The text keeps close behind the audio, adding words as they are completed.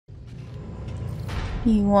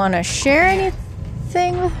You wanna share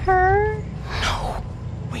anything with her? No.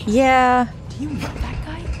 Wait. Yeah. Do you know that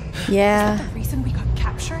guy? Yeah. Is that the reason we got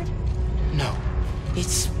captured? No.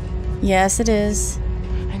 It's... Yes, it is.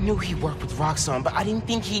 I knew he worked with Roxxon, but I didn't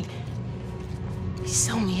think he'd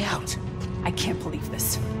sell me out. I can't believe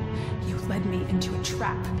this. You led me into a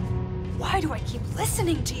trap. Why do I keep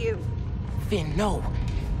listening to you? Finn, no.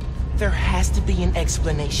 There has to be an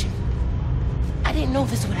explanation. I didn't know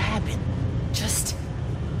this would happen. Just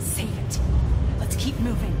save it. Let's keep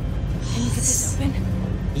moving. Can you get this open?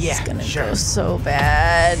 Yeah, It's gonna sure. go so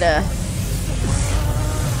bad.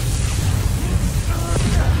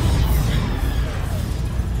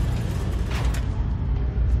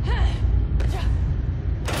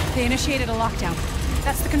 They initiated a lockdown.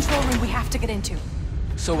 That's the control room we have to get into.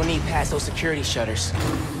 So we need past those security shutters.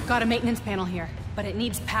 Got a maintenance panel here, but it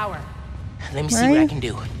needs power. Let me see what I can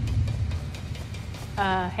do.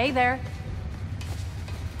 Hey there.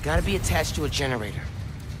 Gotta be attached to a generator.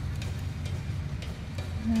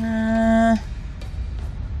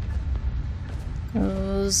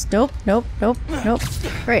 Goes. Nope, nope, nope, nope.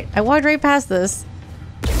 Great. I walked right past this.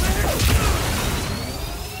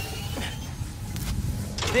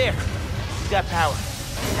 There! Got power.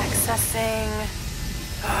 Accessing...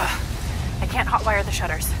 I can't hotwire the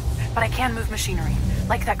shutters, but I can move machinery,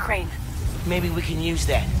 like that crane. Maybe we can use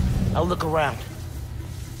that. I'll look around.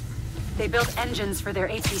 They built engines for their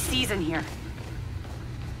APCs in here.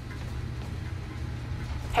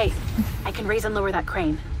 Hey, I can raise and lower that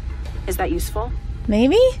crane. Is that useful?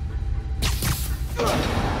 Maybe?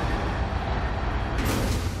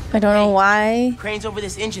 I don't know why. Crane's over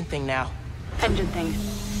this engine thing now. Engine thing.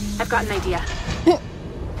 I've got an idea.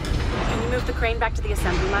 Can you move the crane back to the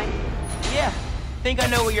assembly line? Yeah, think I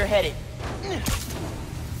know where you're headed.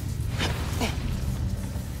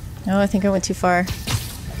 Oh, I think I went too far.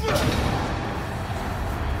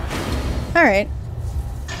 Alright.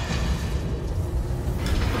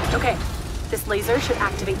 Okay, this laser should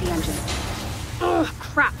activate the engine. Ugh,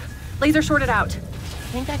 crap. Laser shorted out.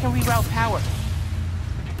 Think I can reroute power.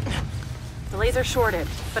 The laser shorted,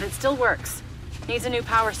 but it still works. Needs a new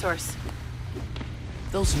power source.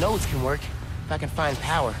 Those nodes can work, if I can find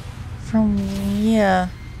power. From... yeah.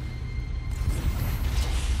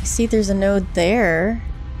 I see there's a node there.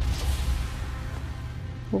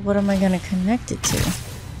 But what am I gonna connect it to?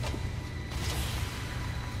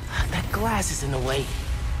 That glass is in the way.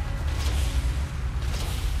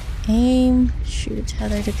 Aim, shoot a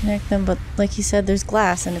tether to connect them, but like you said, there's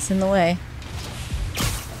glass and it's in the way.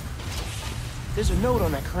 There's a node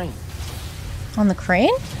on that crane. On the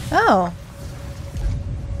crane? Oh.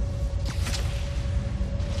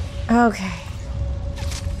 Okay.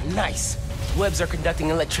 Nice. Webs are conducting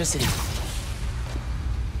electricity.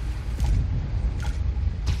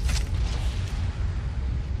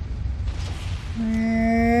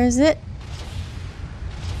 Where is it?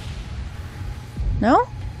 No?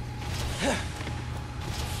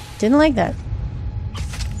 Didn't like that.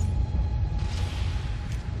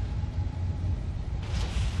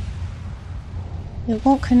 It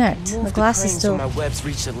won't connect. Move The glass is crane still... so my webs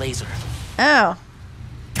reach the laser. Oh.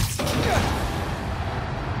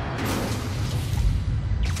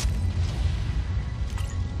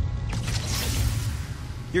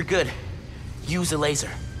 You're good. Use the laser.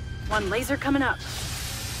 One laser coming up.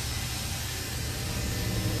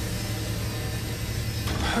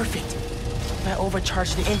 Perfect. If I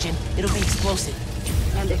overcharge the engine, it'll be explosive.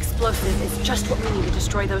 And explosive is just what we need to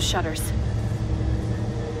destroy those shutters.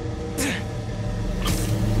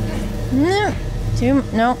 No.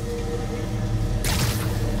 No.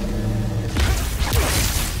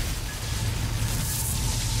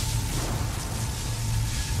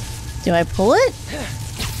 Do I pull it?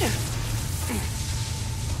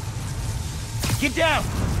 Get down!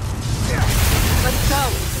 Let's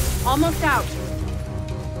go. Almost out.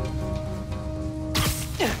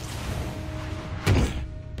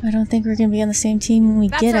 I don't think we're gonna be on the same team when we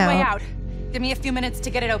get That's our out. way out. Give me a few minutes to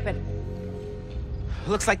get it open.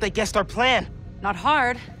 Looks like they guessed our plan. Not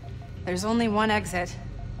hard. There's only one exit.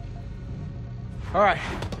 All right,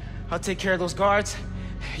 I'll take care of those guards.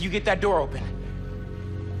 You get that door open.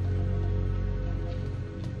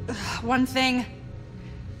 One thing.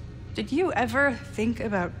 Did you ever think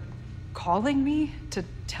about calling me to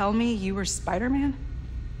tell me you were Spider-Man?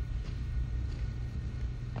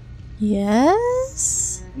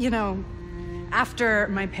 Yes? You know, after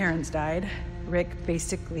my parents died, Rick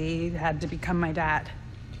basically had to become my dad.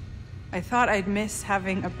 I thought I'd miss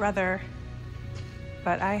having a brother,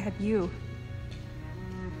 but I had you.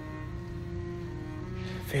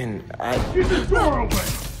 Finn,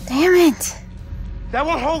 Damn it! that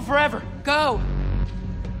won't hold forever. Go!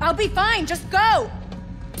 I'll be fine, just go!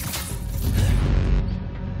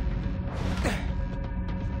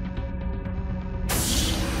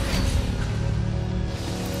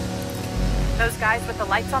 Those guys with the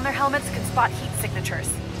lights on their helmets can spot heat signatures.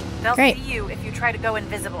 They'll Great. see you if you try to go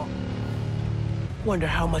invisible. Wonder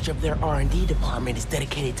how much of their R&D department is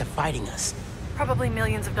dedicated to fighting us. Probably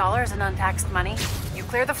millions of dollars in untaxed money. You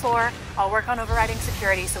clear the floor, I'll work on overriding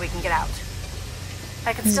security so we can get out.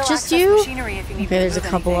 I can Is still it just access you? machinery if you need Okay, me to there's a move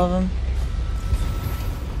couple anything. of them.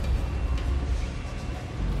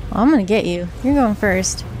 Well, I'm gonna get you. You're going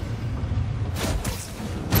first.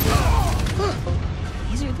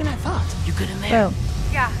 Easier than I thought. You good in there? Whoa.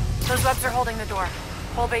 Yeah, those webs are holding the door.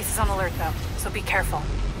 Whole base is on alert though, so be careful.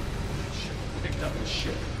 Picked up the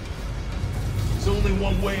ship. There's only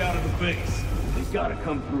one way out of the base. They gotta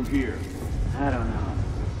come through here. I don't know.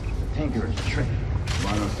 Tinker is tricky.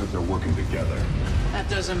 Rhino says they're working together. That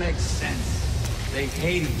doesn't make sense. They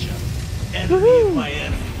hate each other. Enemy of my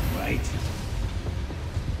enemy, right?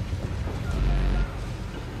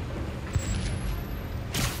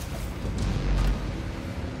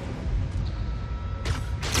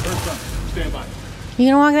 First up, stand by. You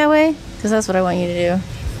gonna walk that way? Because that's what I want you to do.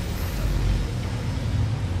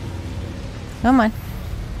 Come on.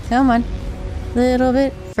 Come on. Little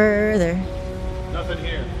bit further. Nothing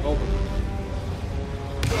here. Over.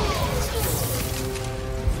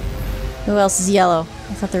 Who else is yellow?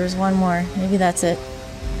 I thought there was one more. Maybe that's it.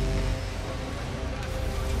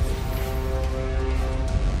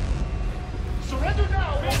 Surrender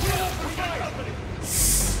now!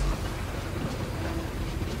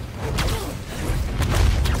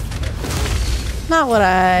 Not what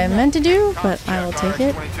I meant to do, but I will take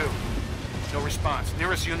it. 22. No response.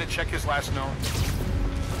 Nearest unit, check his last known.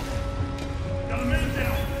 Got a man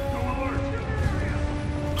down. No alert.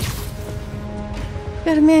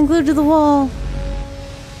 Got a man glued to the wall.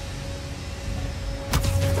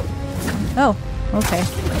 Oh, okay.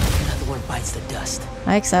 Another one bites the dust.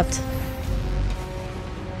 I accept.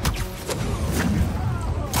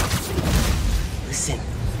 Listen,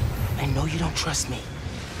 I know you don't trust me.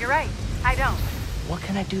 You're right, I don't. What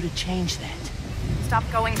can I do to change that? Stop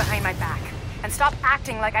going behind my back. And stop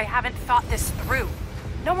acting like I haven't thought this through.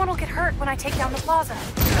 No one will get hurt when I take down the plaza.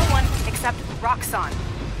 No one except Roxxon.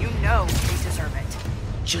 You know they deserve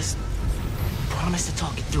it. Just promise to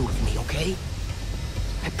talk it through with me, okay?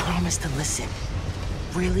 I promise to listen.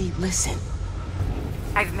 Really listen.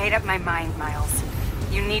 I've made up my mind, Miles.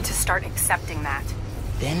 You need to start accepting that.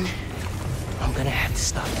 Then, I'm gonna have to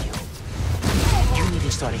stop you. You need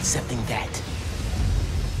to start accepting that.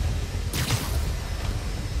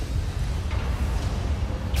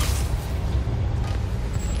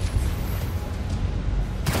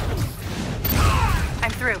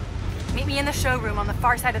 I'm through. Meet me in the showroom on the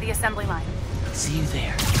far side of the assembly line. See you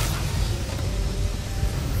there.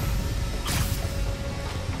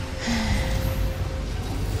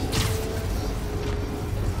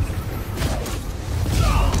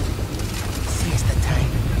 Siesta time.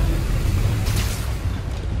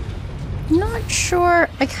 Not sure.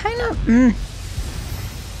 I kind of.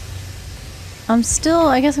 I'm still.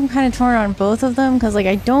 I guess I'm kind of torn on both of them because, like,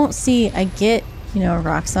 I don't see. I get, you know,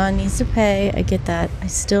 Roxxon needs to pay. I get that. I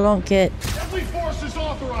still don't get. Every force is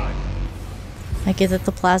authorized. I get that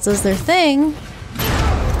the plaza's their thing.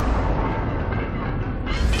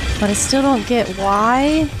 But I still don't get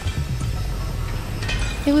why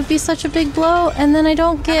it would be such a big blow, and then I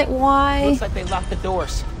don't get why Looks like they locked the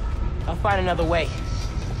doors. I'll find another way.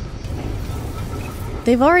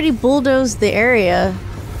 they've already bulldozed the area,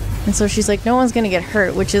 and so she's like, no one's gonna get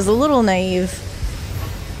hurt, which is a little naive.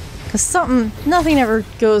 Because nothing ever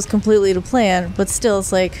goes completely to plan, but still,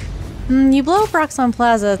 it's like, you blow up Roxxon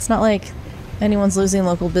Plaza, it's not like anyone's losing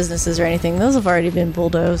local businesses or anything. Those have already been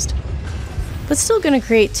bulldozed. But still gonna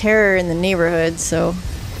create terror in the neighborhood, so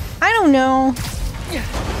I don't know.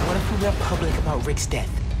 What if we went public about Rick's death?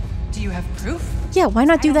 Do you have proof? Yeah, why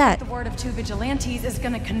not do I don't that? think the word of two vigilantes is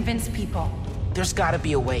gonna convince people. There's gotta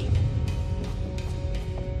be a way.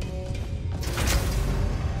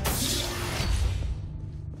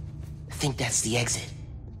 I think that's the exit.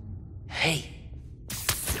 Hey.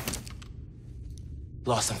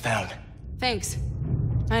 Lost and found. Thanks.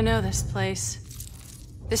 I know this place.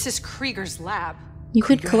 This is Krieger's lab. You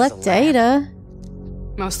could Krieger has collect a lab. data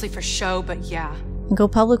Mostly for show, but yeah. and go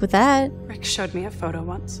public with that. Rick showed me a photo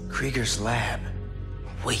once. Krieger's lab.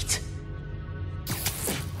 Wait.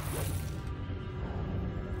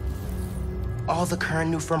 All the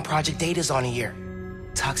current new firm project data's on here.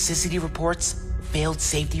 Toxicity reports, failed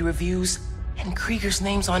safety reviews, and Krieger's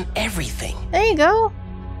name's on everything. There you go.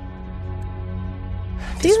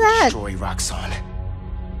 This would that. destroy Roxxon.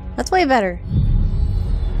 That's way better.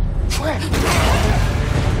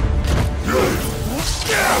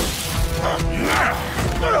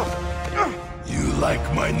 You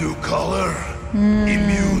like my new color?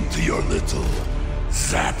 Immune to your little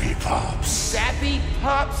zappy pops. Zappy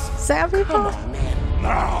Pops? Zappy Come Pop? on, man.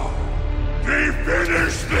 Now, we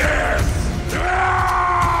finish this!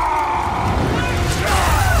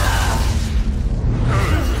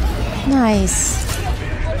 Nice.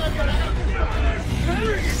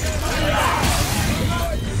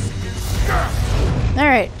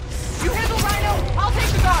 Alright. You handle Rhino, I'll take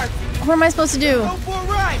the guard. What am I supposed to do? Go for a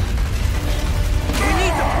ride. We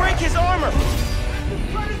need to break his armor.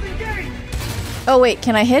 Oh wait,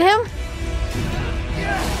 can I hit him?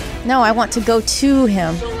 No, I want to go to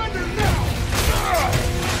him.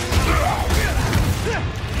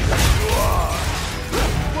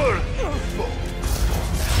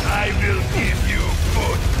 I will give you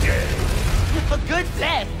good death. A good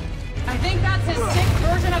death. I think that's his sick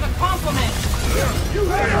version of a compliment.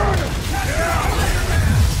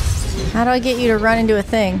 How do I get you to run into a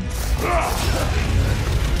thing?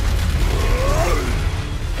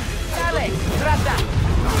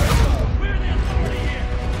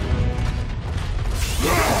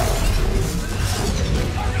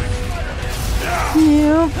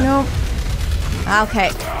 Nope, nope.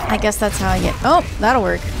 Okay, I guess that's how I get. Oh, that'll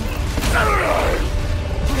work.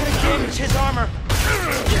 Damage his armor. You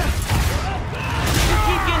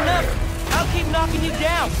keep getting up, I'll keep knocking you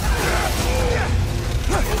down.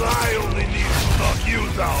 But I only need to knock you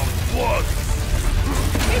down once.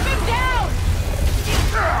 Keep him down!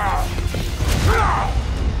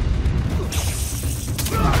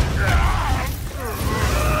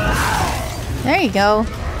 There you go.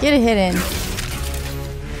 Get a hit in.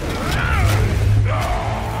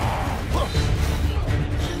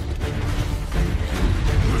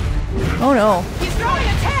 Oh no. He's throwing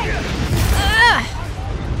a tank!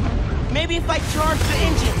 Maybe if I charge the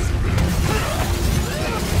engines.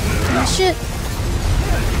 Oh shit.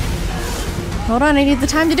 Hold on, I need the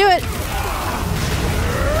time to do it.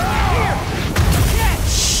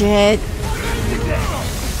 Shit.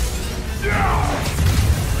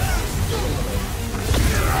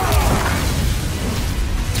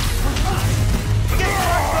 Guess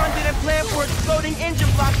Roxxon didn't plan for exploding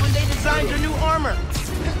engine blocks when they designed their new armor.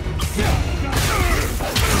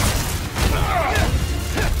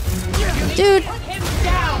 Dude, Put him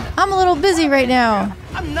down! I'm a little busy right now.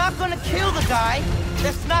 I'm not gonna kill the guy.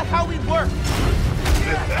 That's not how we work.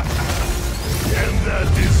 And that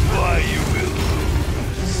is why you will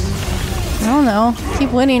I don't know.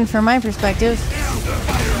 Keep winning from my perspective.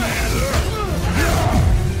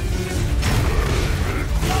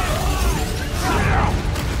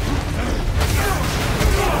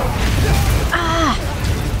 Ah!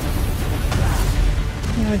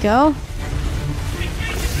 There we go.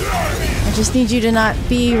 I just need you to not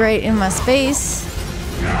be right in my space.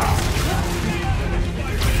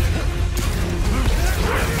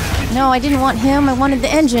 No, I didn't want him. I wanted the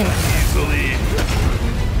engine. easily.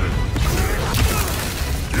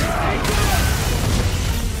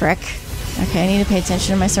 Frick. Okay, I need to pay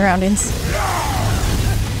attention to my surroundings.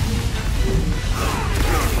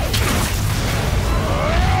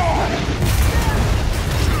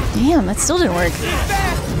 Damn, that still didn't work.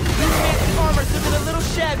 Fast! This man's armor's looking a little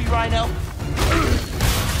shabby, Rhino.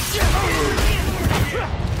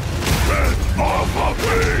 Off of me!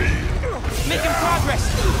 Making progress.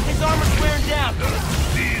 His armor's wearing down.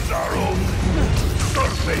 These are only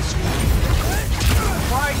surface.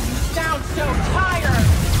 Why do you sound so tired?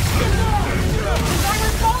 His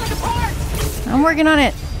armor's falling apart! I'm working on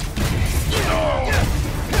it.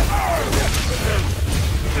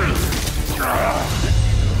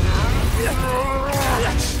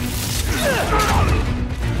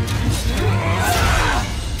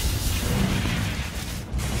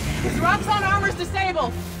 His Roxxon armor's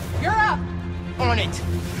disabled! You're up! On it.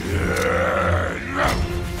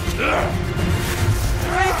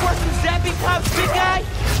 Ready for some zappy pops, big guy?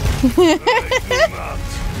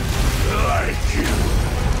 Like you.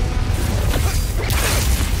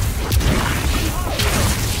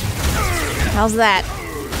 How's that?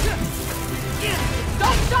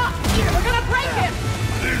 Don't stop! We're gonna break him!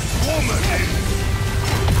 This woman is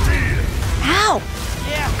real. Ow!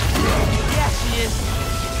 Yeah. Yeah, she is.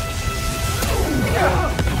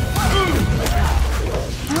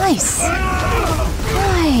 Nice.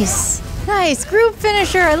 Nice. Nice. Group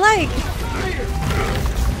finisher, I like.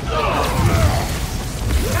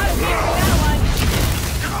 Gotta pay for that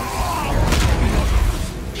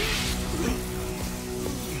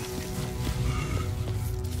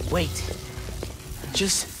one! Wait.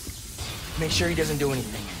 Just make sure he doesn't do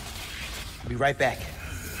anything. Be right back.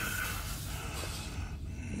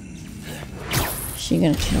 She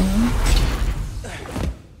gonna kill him?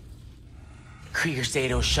 Krieger said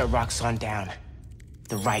it'll shut Roxxon down.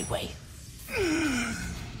 The right way.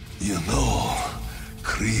 You know,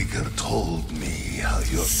 Krieger told me how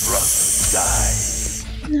your brother died.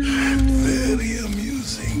 No. Very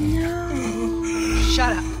amusing. No.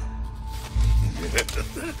 Shut up.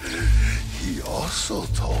 He also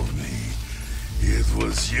told me it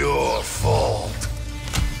was your fault.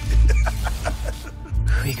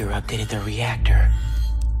 Krieger updated the reactor.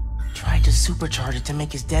 Tried to supercharge it to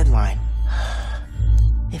make his deadline.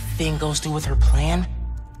 If Finn goes through with her plan...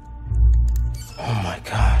 Oh my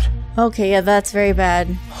god. Okay, yeah, that's very bad.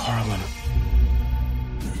 Harlem.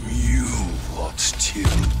 You will still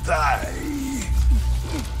die.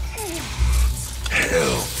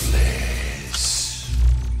 Helpless.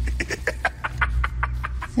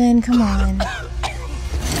 Finn, come on.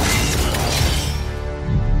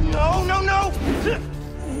 No, no, no!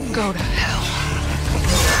 Go to hell.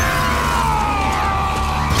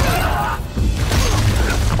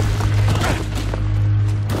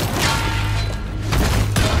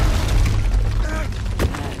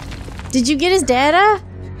 Did you get his data?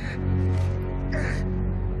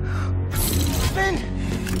 Finn!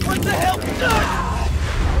 What the hell?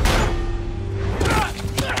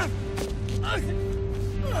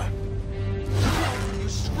 You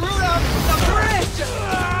screwed up the bridge!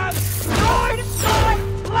 Destroyed my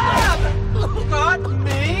lab! Got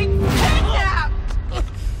me kidnapped!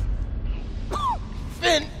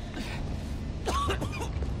 Finn!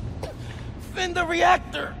 Finn, the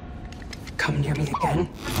reactor! Come near me again.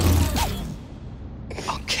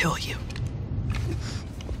 I'll kill you.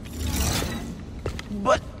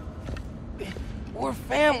 But... we're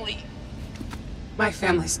family. My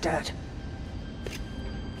family's dead.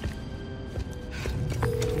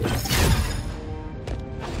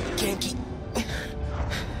 Genki.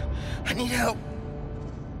 I need help.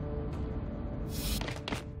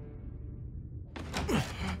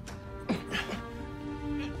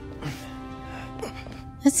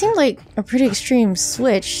 That seemed like a pretty extreme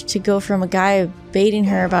switch to go from a guy baiting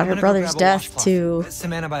her about her brother's death to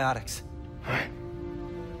some antibiotics.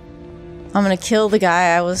 I'm gonna kill the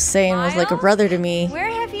guy I was saying was like a brother to me. Where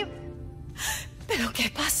have you... ¿Pero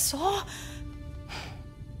qué pasó?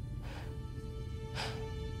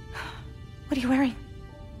 What are you wearing?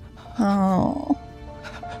 Oh.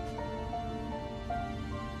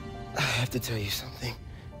 I have to tell you something.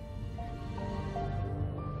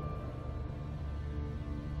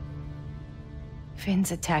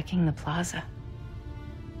 Finn's attacking the plaza.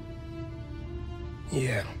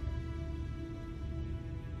 Yeah.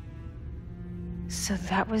 So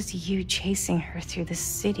that was you chasing her through the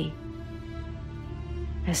city.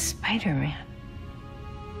 As Spider-Man.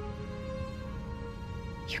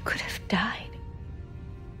 You could have died.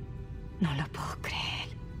 No lo puedo creer.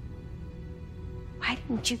 Why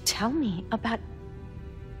didn't you tell me about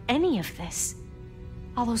any of this?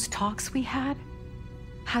 All those talks we had?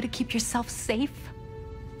 How to keep yourself safe?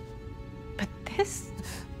 But this?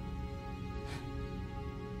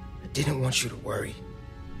 I didn't want you to worry.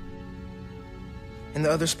 And the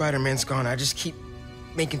other Spider-Man's gone. I just keep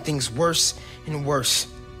making things worse and worse.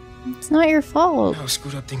 It's not your fault. I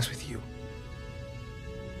screwed up things with you.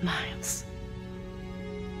 Miles.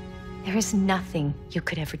 There is nothing you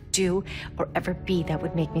could ever do or ever be that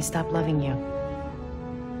would make me stop loving you.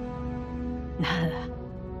 Nada.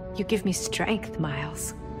 You give me strength,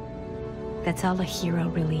 Miles. That's all a hero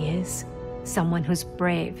really is. Someone who's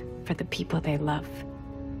brave for the people they love.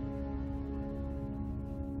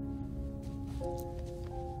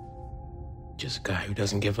 Just a guy who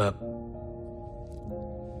doesn't give up.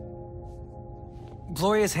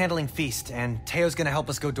 Gloria's handling Feast, and Teo's gonna help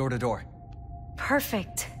us go door to door.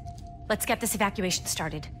 Perfect. Let's get this evacuation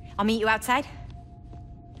started. I'll meet you outside.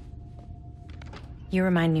 You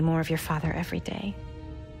remind me more of your father every day.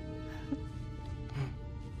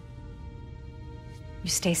 You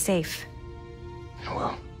stay safe. I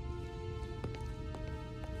will.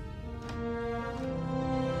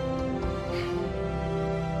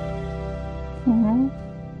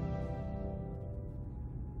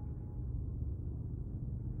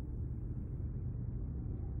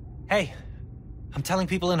 Hey, I'm telling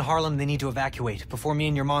people in Harlem they need to evacuate before me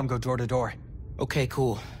and your mom go door to door. Okay,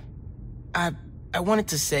 cool. I wanted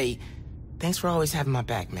to say, thanks for always having my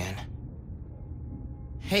back, man.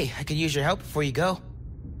 Hey, I could use your help before you go.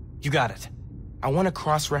 You got it. I want to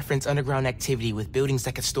cross-reference underground activity with buildings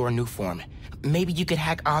that could store a new form. Maybe you could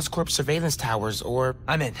hack Oscorp's surveillance towers, or...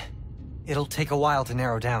 I'm in. It'll take a while to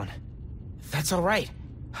narrow down. That's all right.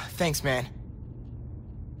 Thanks, man.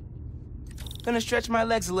 Gonna stretch my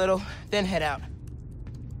legs a little, then head out.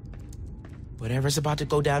 Whatever's about to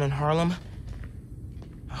go down in Harlem,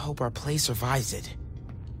 I hope our place survives it.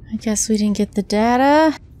 I guess we didn't get the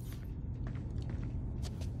data.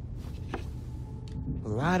 A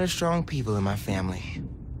lot of strong people in my family.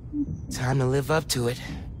 Time to live up to it.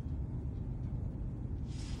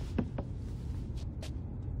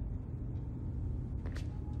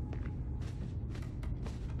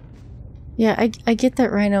 Yeah, I get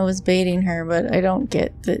that Rhino was baiting her, but I don't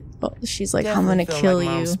get that she's like, I'm gonna kill like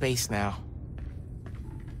you. Mom's space now.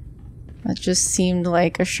 That just seemed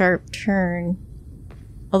like a sharp turn.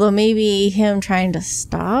 Although maybe him trying to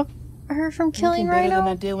stop her from killing better Rhino? than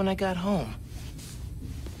I did when I got home.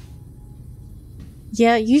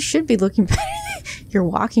 Yeah, you should be looking better. You're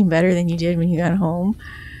walking better than you did when you got home.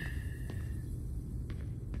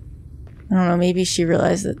 I don't know, maybe she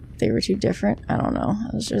realized that they were too different. I don't know.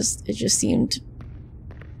 It just seemed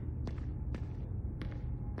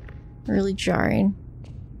really jarring.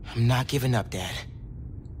 I'm not giving up, Dad.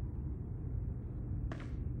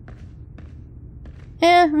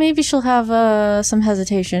 Yeah, maybe she'll have some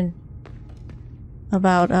hesitation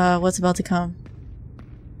about what's about to come.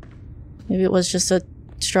 Maybe it was just a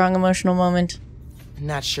strong emotional moment.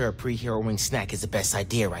 Not sure a pre-hero wing snack is the best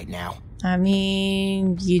idea right now. I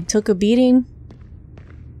mean, you took a beating.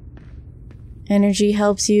 Energy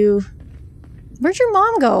helps you. Where'd your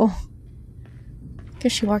mom go?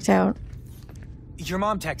 Guess she walked out. Your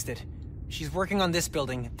mom texted. She's working on this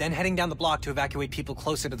building, then heading down the block to evacuate people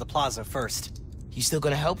closer to the plaza first. You still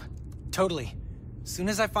gonna help? Totally. Soon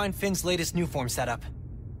as I find Finn's latest new form setup.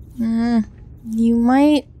 You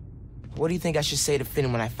might... What do you think I should say to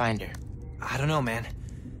Finn when I find her? I don't know, man.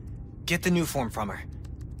 Get the new form from her.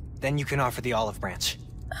 Then you can offer the olive branch.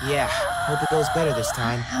 Yeah, hope it goes better this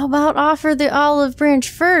time. How about offer the olive branch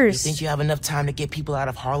first? You think you have enough time to get people out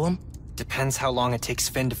of Harlem? Depends how long it takes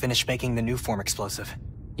Finn to finish making the new form explosive.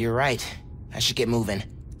 You're right. I should get moving.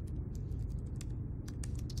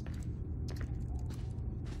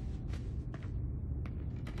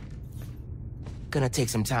 Gonna take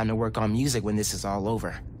some time to work on music when this is all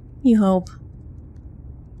over. You hope.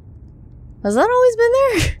 Has that always been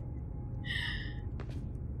there?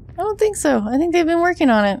 I don't think so. I think they've been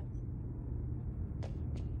working on it.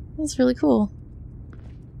 That's really cool.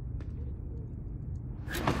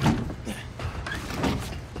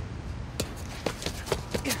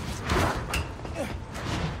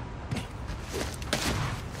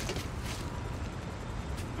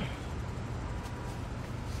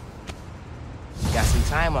 Got some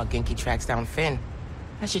time while Genki tracks down Finn.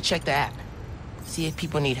 I should check the app. See if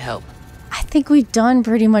people need help. I think we've done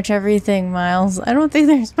pretty much everything, Miles. I don't think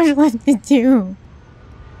there's much left to do.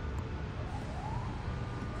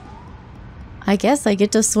 I guess I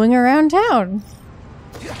get to swing around town.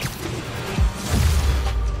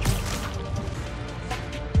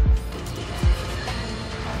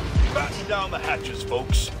 Batten down the hatches,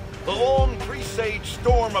 folks. The long presage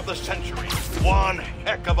storm of the century, one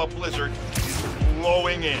heck of a blizzard, is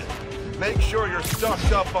blowing in. Make sure you're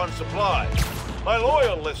stocked up on supplies. My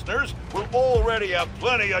loyal listeners will already have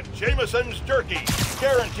plenty of Jameson's jerky,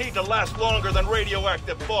 guaranteed to last longer than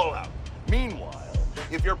radioactive fallout. Meanwhile,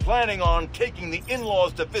 if you're planning on taking the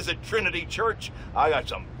in-laws to visit Trinity Church, I got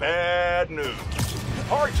some bad news.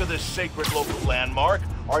 Parts of this sacred local landmark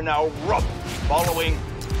are now rubble following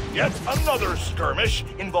yet another skirmish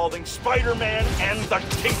involving Spider-Man and the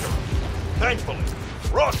Tinker. Thankfully,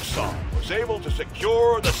 Roxxon was able to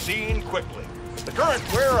secure the scene quickly. The current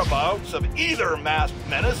whereabouts of either masked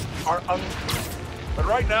menace are unclear. But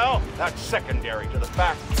right now, that's secondary to the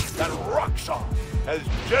fact that Roxxon has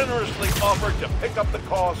generously offered to pick up the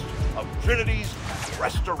cost of Trinity's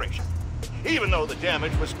restoration, even though the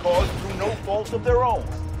damage was caused through no fault of their own.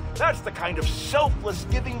 That's the kind of selfless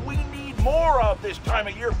giving we need more of this time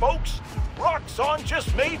of year, folks. Roxxon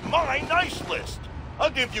just made my nice list. I'll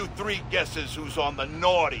give you 3 guesses who's on the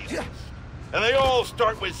naughty list. And they all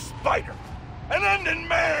start with Spider. And end in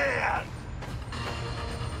Man!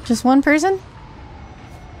 Just one person?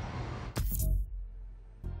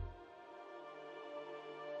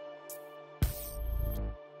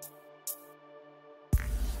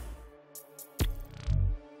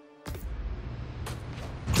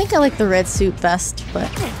 I think I like the red suit best, but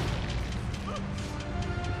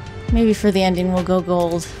maybe for the ending we'll go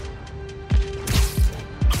gold.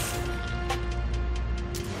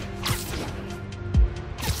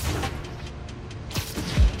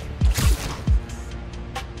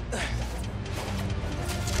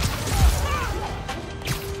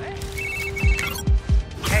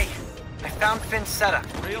 Hey, I found Finn's setup.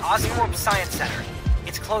 Oscorp Science Center.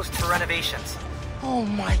 It's closed for renovations. Oh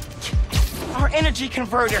my... Our energy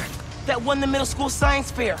converter that won the middle school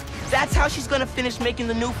science fair. That's how she's gonna finish making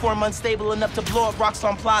the new form unstable enough to blow up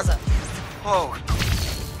Roxxon Plaza. Whoa.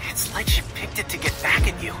 It's like she picked it to get back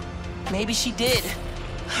at you. Maybe she did.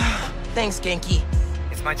 Thanks, Genki.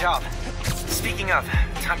 It's my job. Speaking of,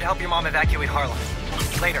 time to help your mom evacuate Harlem.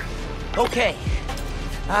 Later. Okay.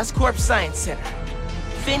 Oscorp Science Center.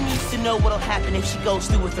 Finn needs to know what'll happen if she goes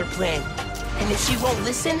through with her plan. And if she won't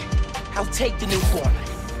listen, I'll take the new form.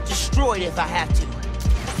 Destroy it if I have to.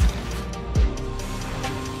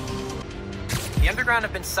 The Underground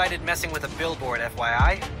have been sighted messing with a billboard,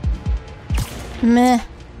 FYI. Meh.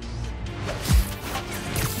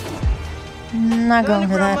 Not The going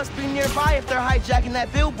for Underground that. must be nearby if they're hijacking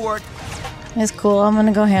that billboard. It's cool. I'm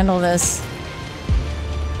gonna go handle this.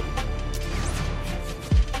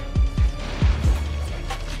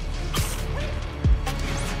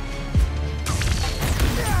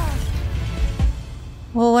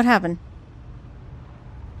 Well, what happened?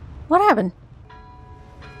 What happened?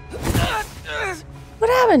 What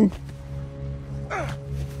happened?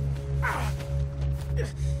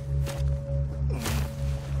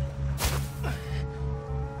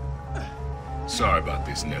 Sorry about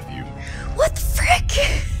this, nephew. What the frick?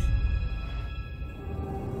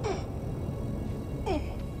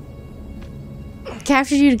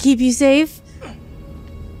 Captured you to keep you safe?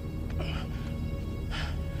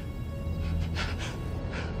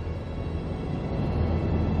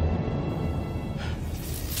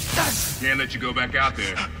 Can't let you go back out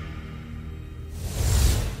there.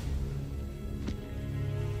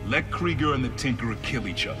 Let Krieger and the Tinkerer kill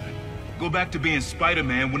each other. Go back to being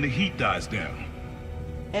Spider-Man when the heat dies down.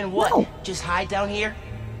 And what? No. Just hide down here?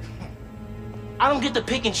 I don't get to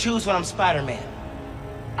pick and choose when I'm Spider-Man.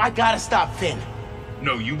 I gotta stop Finn.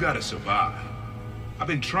 No, you gotta survive. I've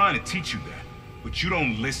been trying to teach you that, but you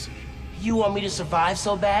don't listen. You want me to survive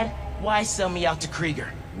so bad? Why sell me out to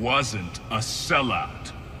Krieger? Wasn't a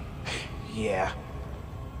sellout. Yeah.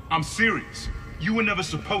 I'm serious. You were never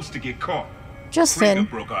supposed to get caught. Just Krieger Finn.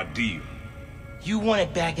 broke our deal. You want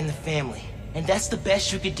it back in the family, and that's the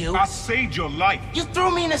best you could do? I saved your life. You threw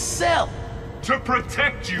me in a cell! To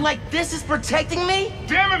protect you. Like this is protecting me?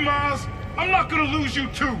 Damn it, Miles! I'm not gonna lose you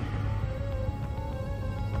too!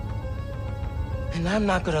 And I'm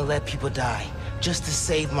not gonna let people die just to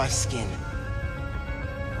save my skin.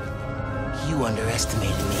 You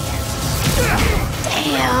underestimated me.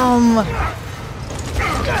 Damn.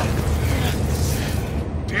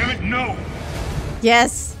 Damn it, no!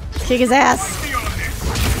 Yes. Kick his ass.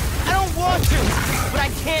 I don't want to, but I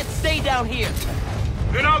can't stay down here.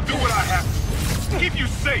 Then I'll do what I have to. Keep you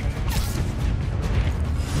safe.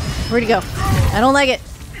 Where'd he go? I don't like it.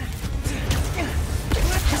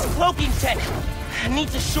 This cloaking tech. I need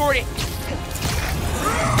to short it.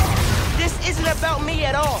 This isn't about me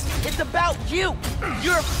at all. It's about you.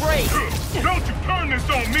 You're afraid. Don't you turn this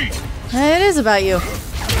on me! It is about you.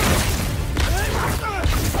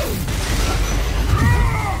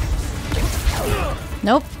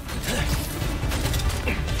 Nope.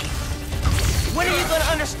 When are you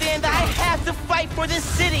gonna understand that I have to fight for this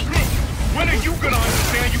city? When are you gonna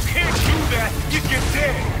understand you can't do that? You get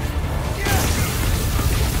dead.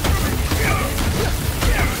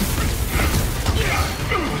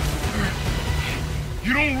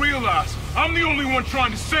 You don't realize I'm the only one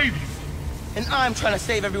trying to save you. And I'm trying to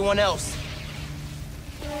save everyone else.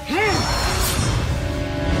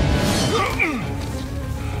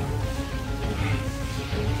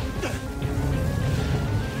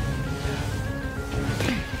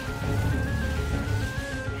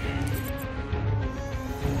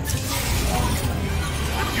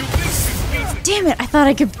 Damn it! I thought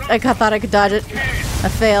I could dodge it. I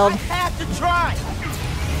failed. I have to try.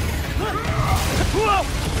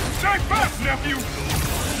 Stay fast, nephew.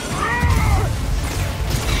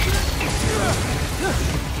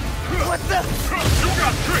 What the? You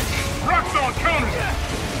got tricked. Roxxon countered it.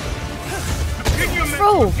 Opinion man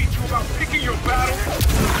Bro. will teach you about picking your battle.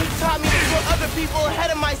 He taught me to put other people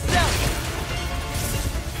ahead of myself.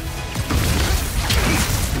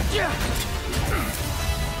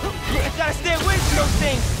 I gotta stay away from those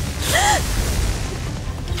things.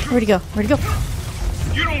 Where'd he go? Where'd he go?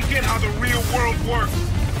 You don't get how the real world works.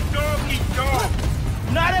 Dog eat dog.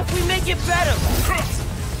 Not if we make it better.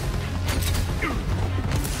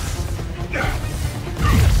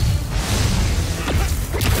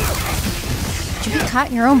 Did you get caught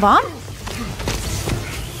in your own bomb?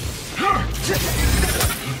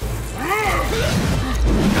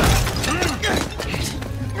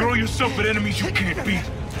 Throw yourself at enemies you can't beat.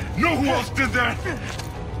 Know who else did that?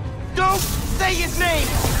 Don't say his name.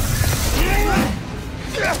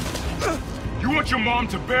 You want your mom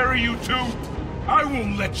to bury you too? I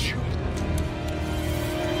won't let you.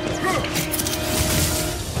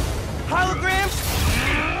 Holograms?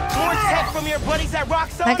 More tech from your buddies at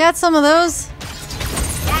Roxxon? I got some of those.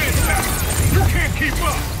 You can't keep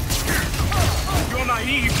up. You're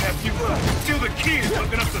naive, nephew. Still the kid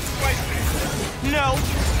looking up to Spider-Man. No,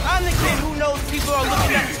 I'm the kid who knows people are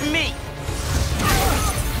looking up to me.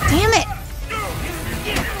 Damn it!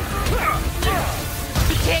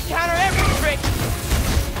 You can't counter every trick.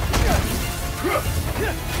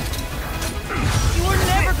 You were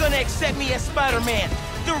never gonna accept me as Spider-Man.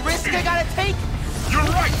 The risk I gotta take? You're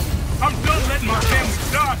right. I'm done letting my family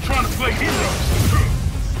die trying to play hero.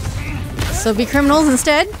 So be criminals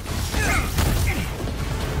instead?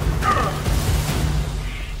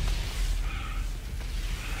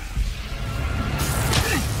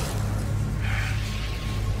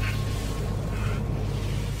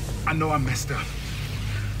 I know I messed up.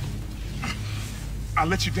 I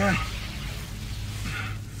let you down.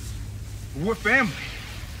 We're family.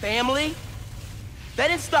 Family? That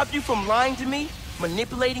didn't stop you from lying to me,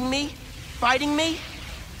 manipulating me, fighting me?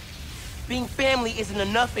 Being family isn't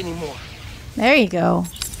enough anymore. There you go.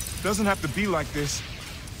 Doesn't have to be like this.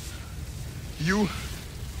 You,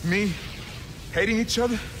 me, hating each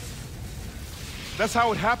other? That's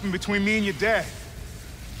how it happened between me and your dad.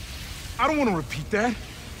 I don't want to repeat that.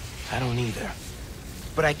 I don't either.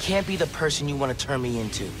 But I can't be the person you want to turn me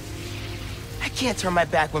into. I can't turn my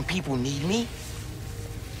back when people need me.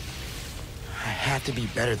 I have to be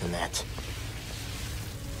better than that.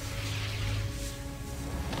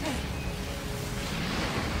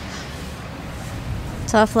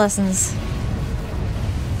 Tough lessons.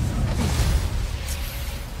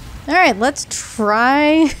 Alright, let's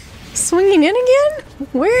try swinging in again?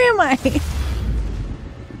 Where am I?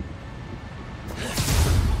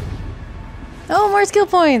 Oh, more skill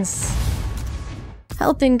points!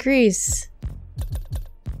 Health increase.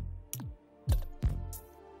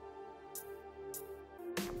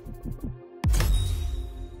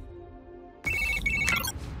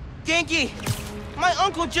 Genki! My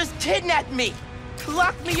uncle just kidnapped me!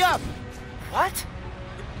 Locked me up! What?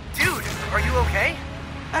 Dude, are you okay?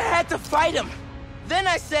 I had to fight him! Then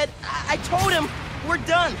I said, I told him, we're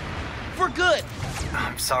done! For good!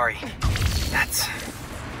 I'm sorry. That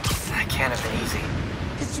can't have been easy.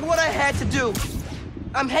 It's what I had to do.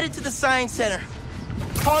 I'm headed to the Science Center.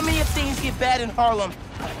 Call me if things get bad in Harlem.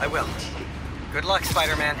 I will. Good luck,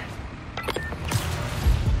 Spider-Man.